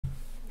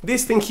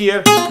this thing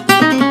here.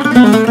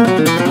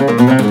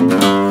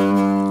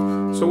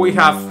 So we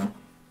have,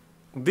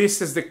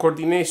 this is the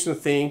coordination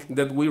thing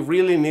that we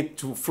really need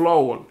to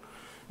flow on.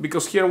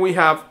 Because here we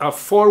have a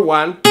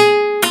 4-1,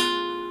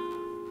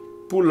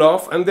 pull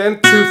off, and then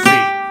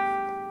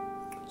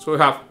 2-3. So we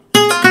have,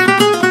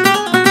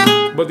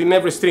 but in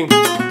every string.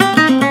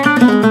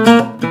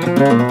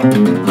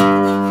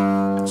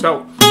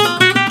 So,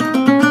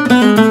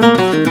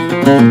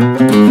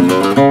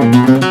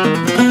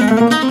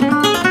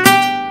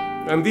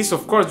 and this,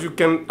 of course, you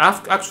can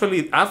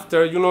actually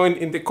after, you know,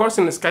 in the course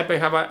in Skype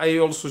I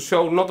also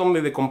show not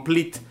only the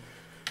complete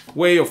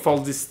way of all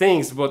these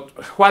things, but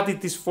what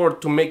it is for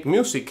to make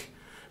music,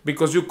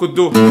 because you could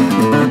do,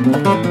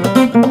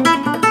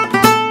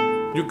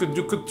 you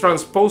could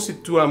transpose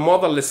it to a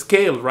modal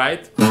scale,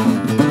 right?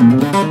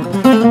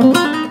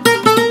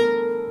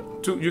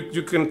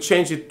 You can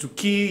change it to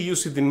key,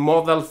 use it in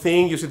modal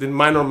thing, use it in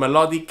minor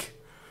melodic,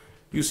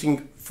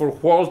 using for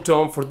whole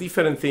tone, for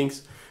different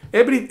things.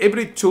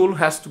 Every tool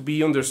has to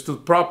be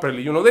understood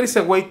properly. You know, there is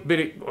a way,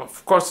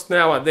 of course,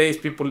 nowadays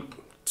people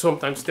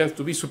sometimes tend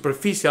to be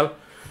superficial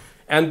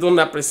and don't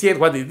appreciate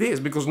what it is,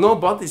 because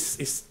nobody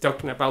is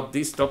talking about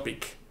this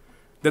topic,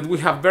 that we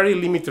have very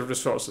limited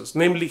resources.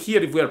 Namely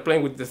here, if we are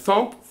playing with the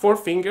thumb, 4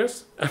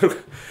 fingers,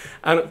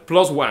 and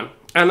plus 1.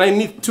 And I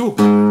need 2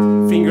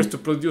 fingers to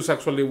produce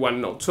actually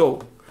 1 note. So,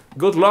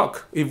 good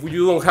luck if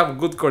you don't have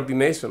good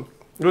coordination.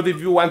 But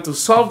if you want to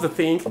solve the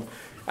thing,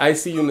 I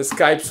see you in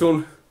Skype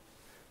soon.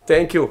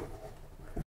 Thank you.